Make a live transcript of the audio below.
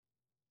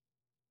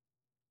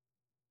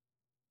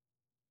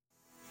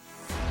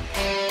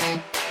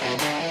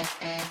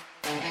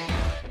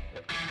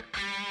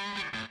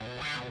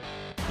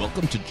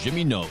Welcome to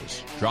Jimmy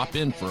Knows. Drop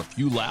in for a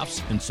few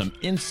laughs and some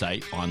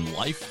insight on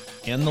life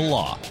and the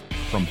law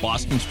from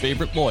Boston's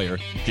favorite lawyer,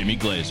 Jimmy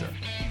Glazer.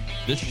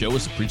 This show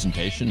is a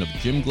presentation of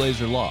Jim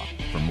Glazer Law.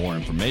 For more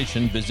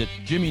information, visit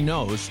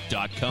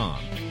jimmyknows.com.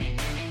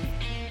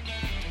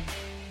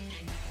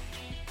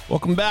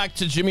 Welcome back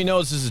to Jimmy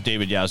Knows. This is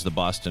David Yaz, the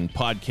Boston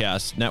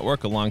Podcast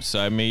Network.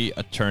 Alongside me,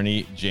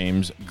 attorney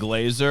James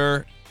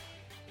Glazer.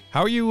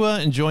 How are you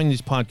enjoying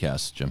these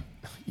podcasts, Jim?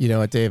 You know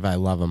what, Dave? I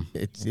love them.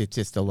 It's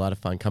just a lot of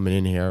fun coming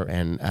in here.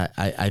 And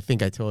I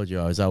think I told you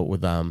I was out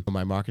with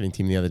my marketing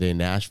team the other day in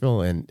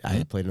Nashville, and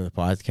I played on the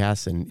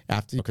podcast. And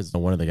after, because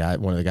one of the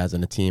guys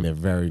on the team, they're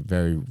very,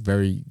 very,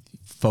 very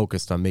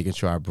focused on making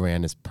sure our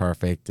brand is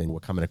perfect and we're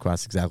coming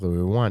across exactly what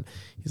we want.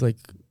 He's like,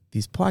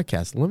 these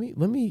podcasts,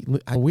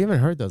 we haven't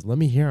heard those. Let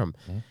me hear them.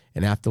 Mm-hmm.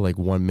 And after like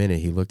 1 minute,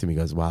 he looked at me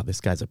and goes, wow, this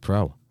guy's a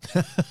pro.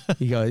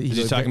 He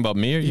goes, talking about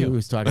me or you? He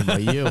was talking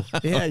about you.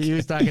 Yeah, Okay. He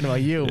was talking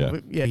about you. Yeah.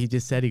 Yeah, he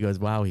just said, he goes,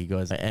 wow. He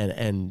goes,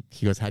 and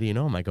he goes, how do you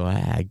know him? I go,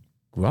 I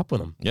grew up with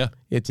him. Yeah.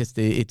 It's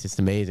just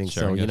amazing.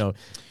 Sure,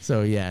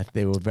 So yeah,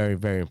 they were very,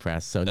 very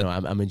impressed. So no,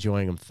 I'm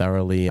enjoying them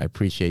thoroughly. I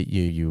appreciate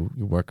you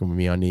working with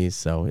me on these.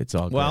 So it's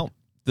all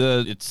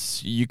good.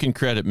 You can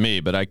credit me,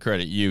 but I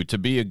credit you. To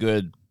be a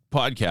good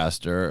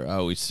podcaster, I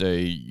always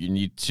say you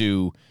need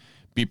to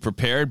be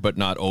prepared, but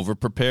not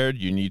over-prepared.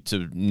 You need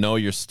to know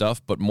your stuff,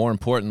 but more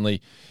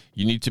importantly,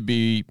 you need to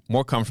be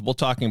more comfortable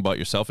talking about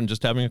yourself and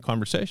just having a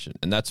conversation.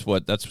 And that's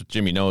what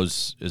Jimmy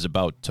Knows is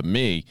about to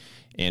me.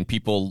 And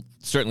people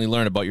certainly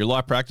learn about your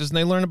law practice, and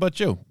they learn about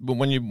you. But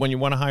when you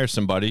want to hire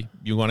somebody,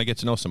 you want to get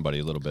to know somebody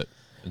a little bit.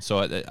 And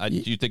so do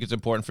you think it's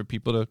important for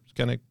people to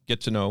kind of get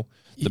to know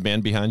the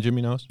man behind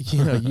Jimmy Knows?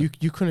 You know, you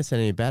couldn't have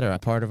said any better.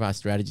 Part of our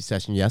strategy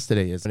session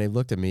yesterday is when they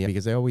looked at me,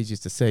 because they always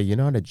used to say, you're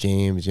not a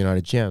James, you're not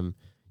a Jim,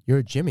 you're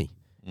a Jimmy.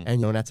 Mm.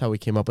 And that's how we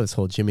came up with this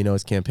whole Jimmy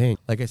Knows campaign.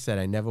 Like I said,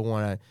 I never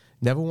wanted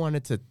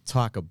to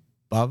talk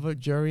above a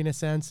jury in a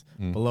sense,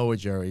 below a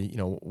jury.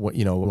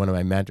 One of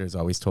my mentors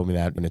always told me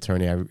that, an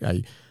attorney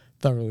I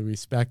thoroughly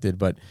respected,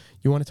 but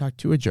you want to talk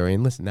to a jury,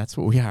 and listen, that's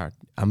what we are.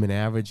 I'm an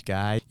average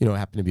guy. I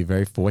happen to be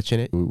very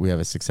fortunate. We have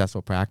a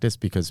successful practice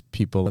because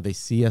people, they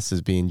see us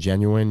as being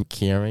genuine,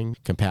 caring,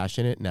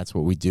 compassionate, and that's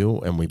what we do,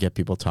 and we get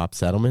people top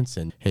settlements.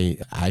 And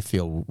hey, I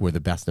feel we're the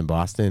best in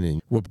Boston,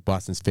 and we're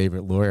Boston's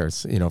favorite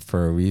lawyers,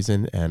 for a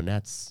reason, and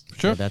that's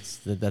sure.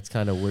 That's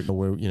kind of where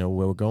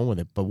we're going with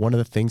it. But one of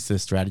the things to the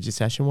strategy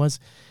session was,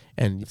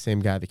 and the same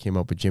guy that came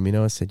up with Jimmy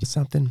Knows said,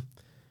 something.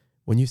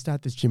 When you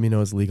start this Jimmy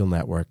Knows Legal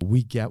Network,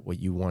 we get what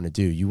you want to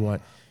do.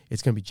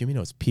 It's going to be Jimmy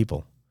Knows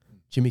people.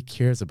 Jimmy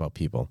cares about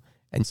people.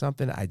 And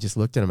something, I just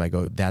looked at him, I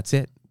go, that's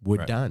it.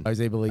 We're done.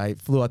 I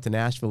flew out to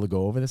Nashville to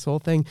go over this whole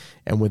thing,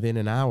 and within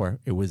an hour,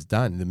 it was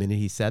done the minute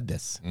he said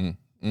this.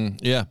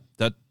 Yeah,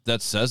 that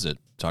says it.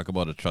 Talk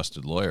about a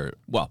trusted lawyer.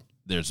 Well,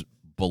 there's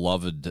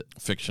beloved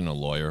fictional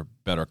lawyer,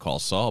 Better Call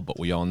Saul, but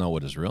we all know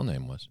what his real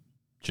name was.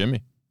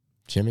 Jimmy.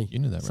 You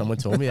knew that, right? Someone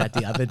told me that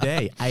the other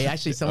day.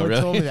 Someone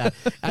told me that.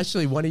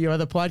 Actually, one of your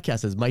other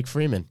podcasters, Mike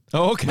Freeman.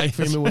 Oh, okay. Mike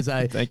Freeman was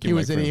Thank you,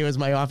 he was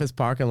my office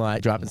parking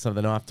lot dropping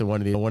something off to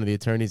one of the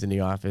attorneys in the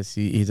office.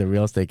 He's a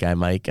real estate guy,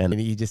 Mike, and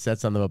he just said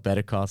something about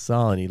Better Call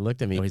Saul, and he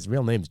looked at me. His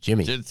real name's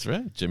Jimmy. That's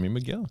right, Jimmy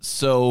McGill.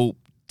 So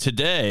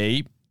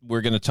today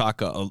we're going to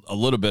talk a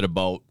little bit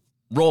about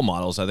role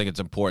models. I think it's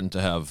important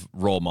to have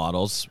role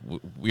models.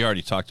 We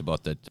already talked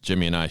about that.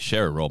 Jimmy and I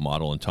share a role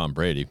model in Tom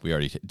Brady. We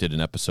already did an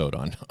episode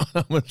on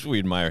how much we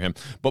admire him.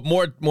 But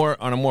more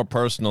on a more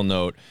personal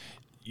note,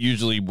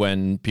 usually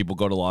when people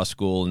go to law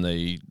school and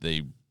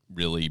they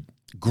really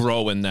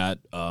grow in that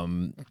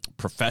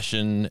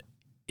profession,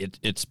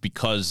 it's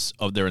because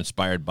they're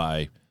inspired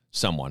by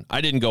someone.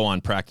 I didn't go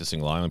on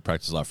practicing law. I only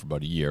practiced law for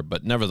about a year,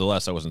 but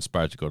nevertheless, I was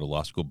inspired to go to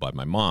law school by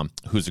my mom,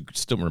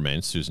 still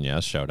remains, Susan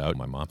Yaz. Shout out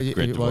my mom. Great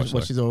divorce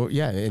lawyer.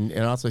 And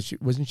also,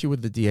 wasn't she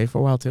with the DA for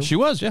a while too? She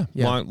was, yeah.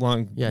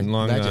 Long,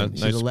 legend.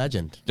 She's a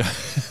legend.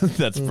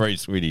 That's very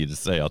sweet of you to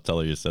say. I'll tell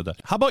her you said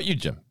that. How about you,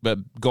 Jim? But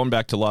going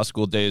back to law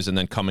school days and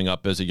then coming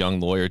up as a young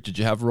lawyer, did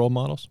you have role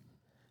models?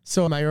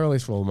 So my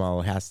earliest role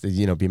model has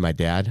to, be my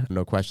dad.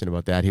 No question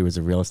about that. He was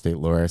a real estate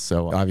lawyer.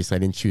 So obviously I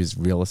didn't choose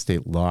real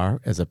estate law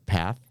as a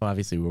path.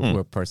 Obviously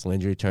we're personal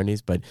injury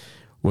attorneys, but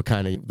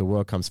the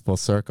world comes full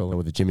circle. And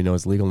with the Jimmy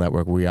Knows Legal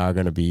Network, we are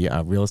going to be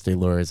real estate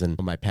lawyers. And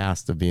my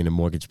past of being in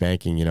mortgage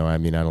banking, I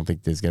don't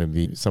think there's going to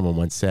be, someone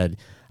once said,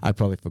 I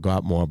probably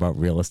forgot more about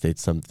real estate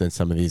than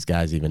some of these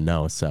guys even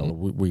know. So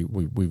we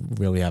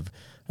really have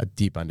a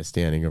deep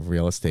understanding of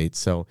real estate.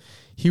 So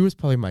he was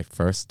probably my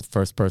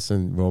first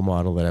person role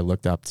model that I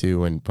looked up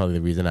to, and probably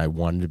the reason I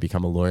wanted to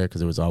become a lawyer,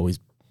 because it was always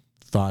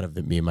thought of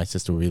that me and my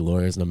sister would be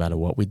lawyers no matter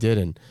what we did,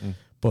 and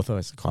both of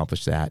us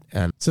accomplished that.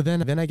 And so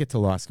then I get to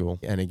law school,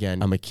 and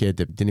again, I'm a kid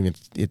that didn't even,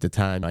 at the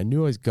time, I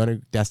knew I was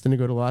destined to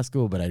go to law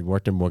school, but I'd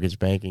worked in mortgage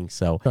banking.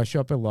 So I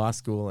show up at law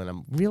school, and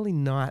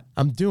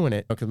I'm doing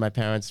it because my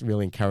parents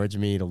really encouraged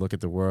me to look at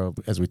the world,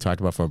 as we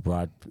talked about, from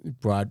a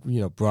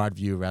broad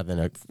view rather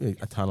than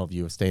a tunnel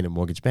view of staying in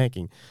mortgage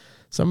banking.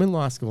 So I'm in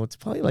law school. It's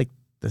probably like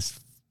this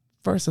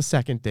first or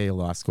second day of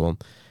law school.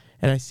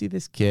 And I see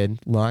this kid,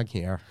 long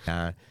hair,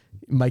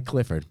 Mike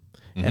Clifford.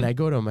 And I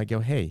go to him, I go,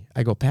 hey,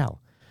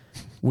 pal,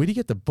 where do you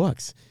get the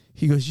books?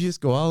 He goes, you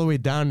just go all the way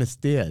down the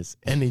stairs.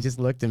 And he just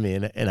looked at me,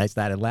 and I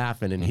started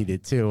laughing, and he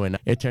did too. And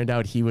it turned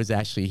out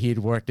he'd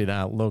worked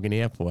at Logan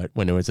Airport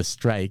when there was a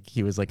strike.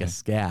 He was like a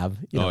scab,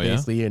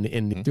 basically,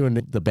 and doing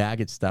the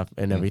baggage stuff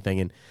and everything.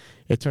 And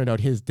it turned out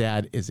his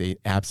dad is an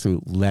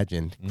absolute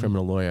legend,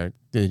 criminal lawyer.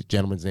 The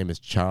gentleman's name is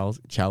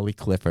Charlie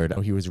Clifford.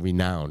 He was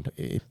renowned.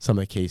 Some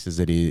of the cases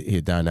that he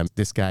had done.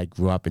 This guy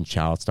grew up in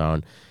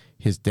Charlestown.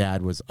 His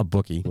dad was a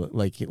bookie,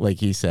 like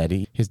he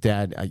said. His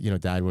dad,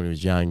 died when he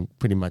was young,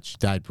 pretty much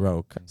died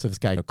broke. So this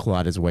guy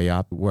clawed his way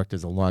up, worked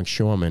as a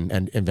longshoreman,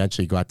 and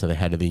eventually got to the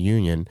head of the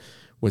union,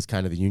 was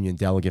kind of the union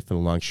delegate for the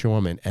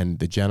longshoremen. And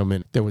the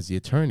gentleman that was the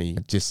attorney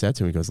just said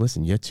to him, he goes,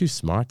 listen, you're too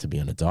smart to be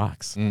on the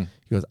docks. He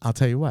goes, I'll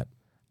tell you what,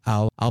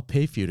 I'll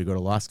pay for you to go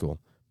to law school,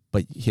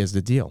 but here's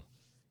the deal.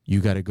 You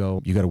got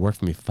to work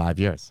for me for 5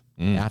 years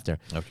after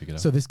you get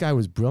out. So this guy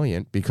was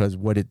brilliant because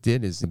what it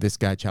did is this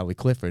guy, Charlie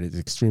Clifford, is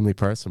extremely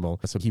personable.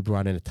 So he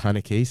brought in a ton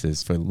of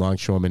cases for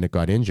longshoremen that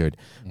got injured,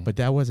 but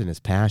that wasn't his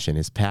passion.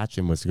 His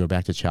passion was to go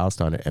back to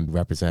Charlestown and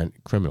represent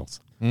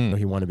criminals.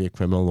 He wanted to be a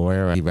criminal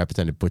lawyer. He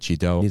represented Butchie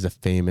Doe. He's a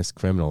famous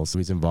criminal. So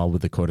he's involved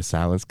with the Code of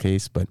Silence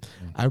case. But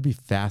I would be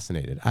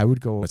fascinated. I would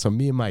go. So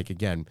me and Mike,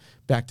 again,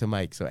 back to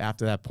Mike. So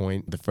after that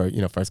point, the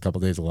first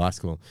couple of days of law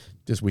school,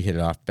 just we hit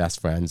it off, best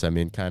friends. I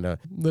mean, kind of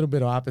a little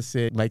bit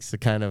opposite. Mike's the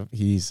kind of,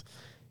 he's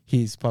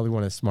probably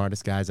one of the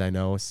smartest guys I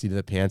know, seat of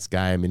the pants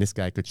guy. I mean, this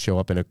guy could show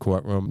up in a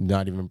courtroom,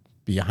 not even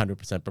be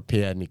 100%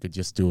 prepared, and he could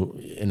just do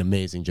an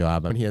amazing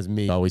job. And he has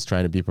me always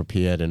trying to be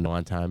prepared and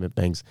on time and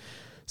things.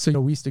 So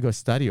we used to go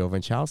study over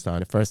in Charlestown.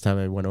 The first time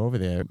I went over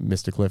there,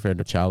 Mr.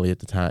 Clifford, Charlie at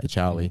the time,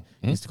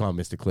 I used to call him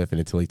Mr. Clifford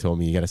until he told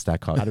me, you got to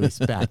start calling out of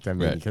respect. I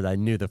mean, because I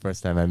knew the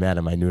first time I met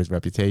him, I knew his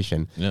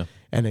reputation. Yeah.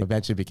 And it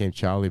eventually became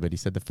Charlie. But he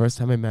said the first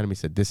time I met him, he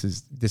said, this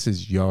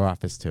is your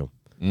office too.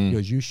 He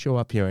goes, you show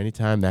up here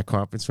anytime, that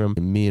conference room.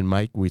 And me and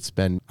Mike, we'd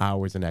spend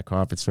hours in that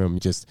conference room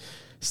just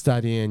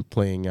studying,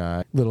 playing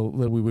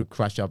we would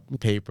crush up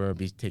paper,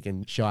 be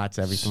taking shots,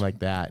 everything like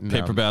that. And,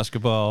 paper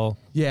basketball.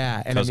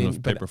 Yeah. And cousin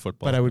of paper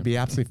football. But I would be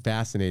absolutely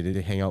fascinated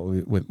to hang out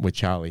with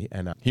Charlie.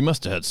 And he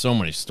must have had so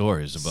many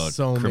stories about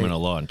criminal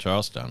law in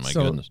Charlestown. My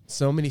goodness.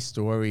 So many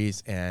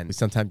stories. And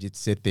sometimes you'd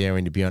sit there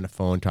and you'd be on the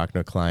phone talking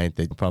to a client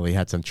that probably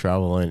had some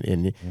trouble.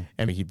 And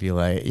he'd be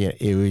like,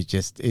 it was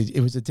just,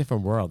 it was a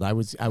different world. I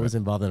was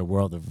involved in a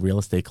world of real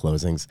estate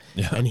closings.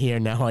 Yeah. And here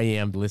now I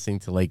am listening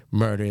to like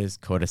murders,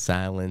 Code of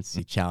Silence,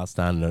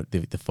 Charlestown,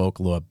 the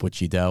folklore,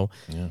 Butchie Doe.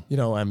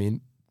 Yeah.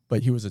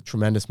 But he was a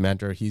tremendous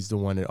mentor. He's the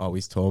one that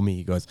always told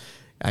me,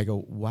 I go,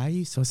 why are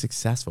you so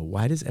successful?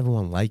 Why does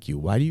everyone like you?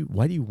 Why do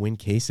you win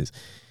cases?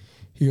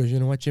 He goes, you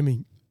know what,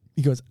 Jimmy?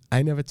 He goes,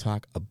 I never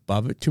talk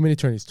above it. Too many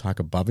attorneys talk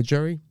above a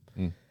jury,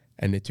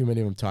 and too many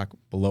of them talk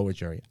below a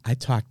jury. I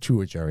talk to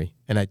a jury,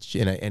 and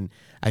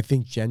I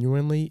think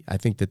genuinely, I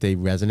think that they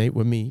resonate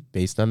with me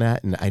based on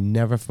that, and I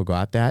never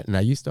forgot that. And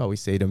I used to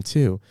always say to them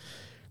too,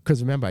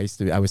 because remember,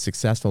 I was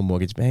successful in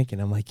mortgage banking.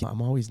 I'm like,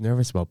 I'm always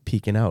nervous about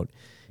peaking out.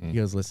 He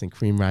goes, listen,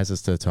 cream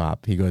rises to the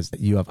top. He goes,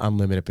 you have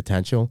unlimited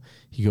potential.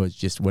 He goes,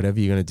 just whatever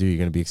you're going to do, you're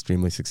going to be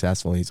extremely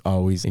successful. And he's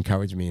always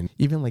encouraged me. And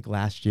even like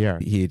last year,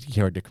 he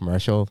heard the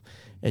commercial,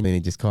 and then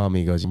he just called me.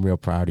 He goes, I'm real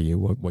proud of you,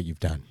 what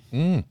you've done.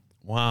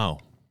 Wow.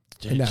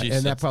 And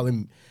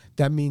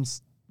that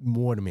means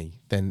more to me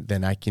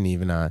than I can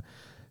even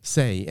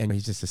say. And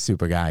he's just a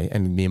super guy.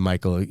 And me and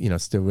Michael,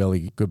 still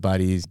really good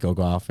buddies, go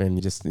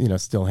golfing, just,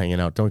 still hanging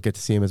out. Don't get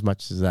to see him as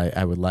much as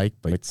I would like,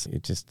 but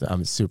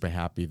I'm super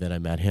happy that I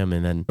met him.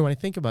 And then when I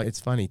think about it, it's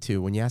funny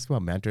too, when you ask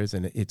about mentors,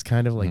 and it's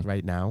kind of like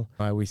right now,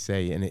 I always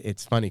say, and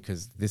it's funny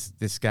because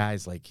this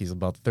guy's like, he's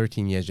about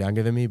 13 years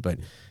younger than me, but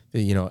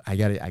I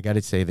got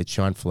to say that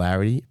Sean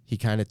Flaherty, he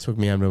kind of took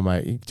me under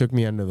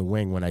the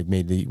wing when I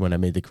made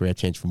the career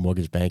change from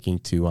mortgage banking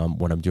to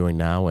what I'm doing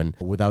now. And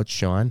without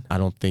Sean, I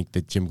don't think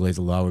that Jim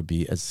Glazer Law would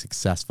be as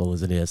successful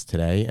as it is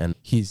today. And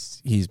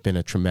he's been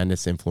a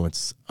tremendous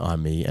influence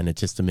on me, and it's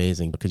just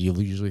amazing because you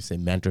usually say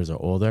mentors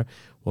are older.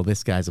 Well,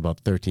 this guy's about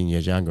 13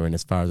 years younger, and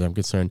as far as I'm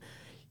concerned,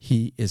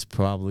 he is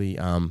probably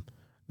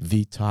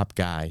the top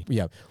guy.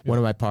 Yeah. One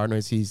of my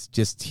partners, he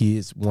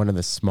is one of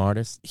the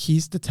smartest.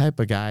 He's the type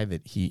of guy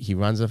that he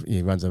runs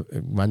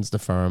the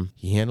firm.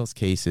 He handles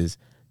cases,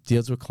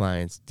 deals with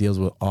clients, deals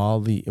with all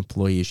the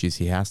employee issues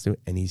he has to,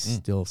 and he's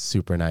still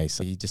super nice.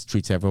 He just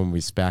treats everyone with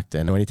respect.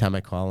 And anytime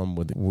I call him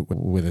with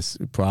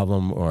a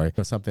problem or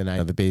something,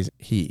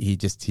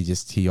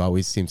 he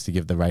always seems to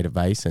give the right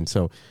advice. And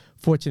so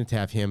fortunate to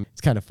have him.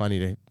 It's kind of funny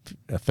to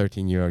a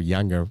 13-year-old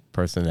younger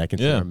person that I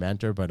consider a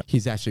mentor, but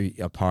he's actually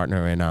a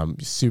partner, and I'm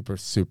super,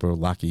 super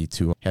lucky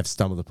to have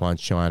stumbled upon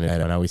Sean,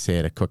 and I always say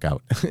at a cookout.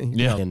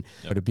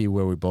 To be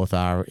where we both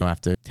are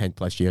after 10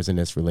 plus years in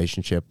this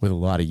relationship with a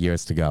lot of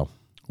years to go.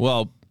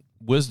 Well,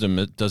 wisdom,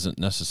 it doesn't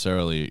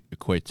necessarily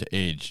equate to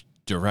age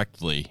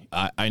directly.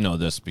 I know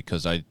this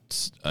because I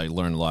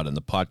learned a lot in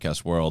the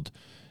podcast world.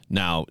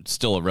 Now, it's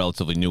still a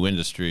relatively new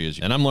industry,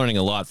 and I'm learning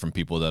a lot from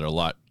people that are a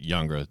lot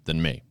younger than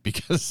me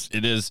because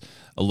it is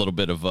a little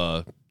bit of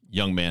a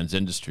young man's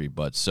industry.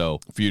 But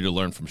so for you to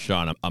learn from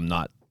Sean, I'm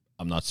not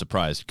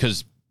surprised,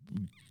 because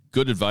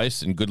good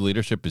advice and good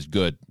leadership is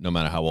good no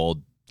matter how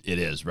old it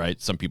is,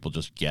 right? Some people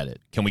just get it.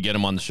 Can we get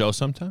him on the show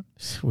sometime?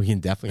 We can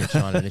definitely get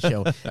Sean on the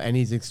show. And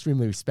he's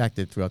extremely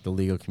respected throughout the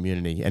legal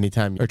community.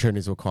 Anytime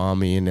attorneys will call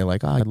me and they're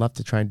like, oh, I'd love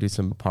to try and do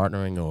some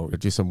partnering or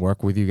do some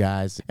work with you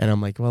guys. And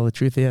I'm like, well, the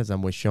truth is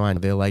I'm with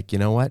Sean. They're like, you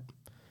know what?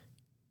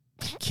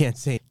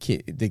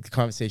 The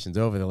conversation's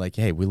over. They're like,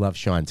 hey, we love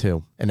Sean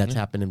too. And that's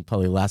happened in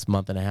probably the last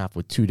month and a half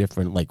with two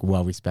different, like,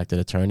 well-respected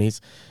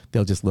attorneys.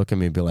 They'll just look at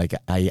me and be like,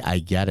 I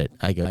get it.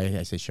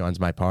 I say, Sean's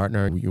my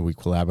partner. We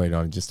collaborate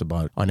on just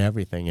about on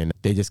everything. And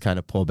they just kind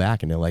of pull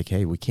back and they're like,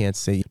 hey, we can't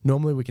say.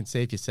 Normally we can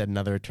say, if you said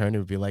another attorney,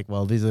 would be like,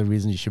 well, these are the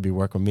reasons you should be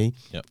working with me.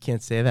 Yep.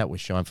 Can't say that with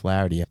Sean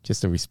Flaherty.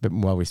 Just a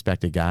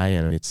well-respected guy.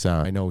 And it's,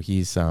 I know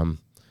he's,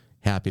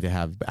 happy to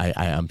have.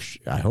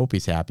 I hope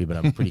he's happy, but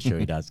I'm pretty sure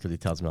he does, because he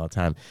tells me all the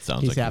time.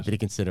 He's happy to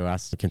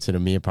consider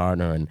me a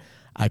partner, and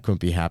I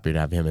couldn't be happier to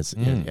have him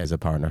as a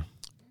partner.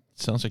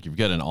 Sounds like you've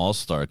got an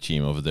all-star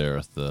team over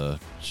there.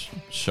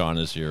 Sean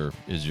is your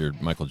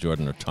Michael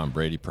Jordan or Tom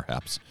Brady,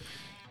 perhaps,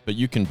 but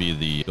you can be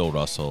the Bill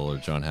Russell or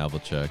John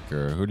Havlicek,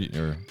 or who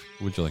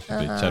would you like to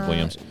be? Ted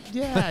Williams?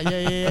 Yeah.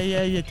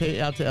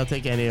 I'll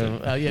take any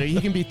of them. He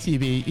can be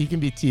TV. He can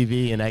be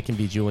TV, and I can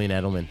be Julian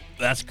Edelman.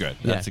 That's good.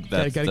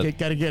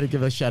 Gotta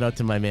give a shout out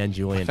to my man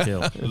Julian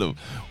too. The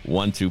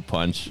 1-2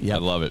 punch. Yep. I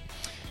love it.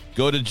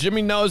 Go to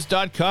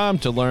jimmyknows.com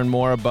to learn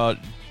more about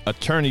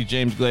attorney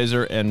James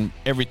Glazer and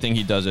everything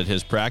he does at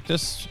his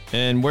practice.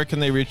 And where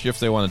can they reach you if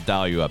they want to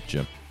dial you up,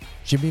 Jim?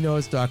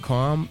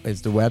 jimmyknows.com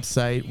is the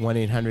website.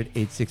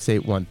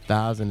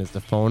 1-800-868-1000 is the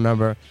phone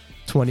number.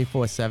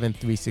 24/7,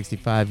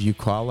 365. You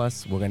call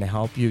us. We're going to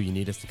help you. You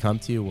need us to come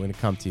to you. We're going to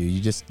come to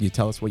you. You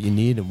tell us what you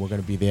need, and we're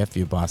going to be there for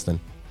you, Boston.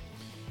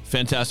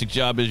 Fantastic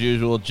job as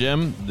usual,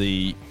 Jim.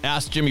 The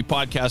Ask Jimmy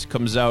podcast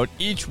comes out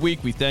each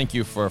week. We thank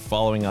you for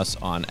following us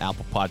on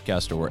Apple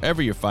Podcast or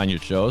wherever you find your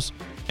shows,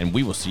 and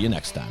we will see you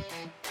next time.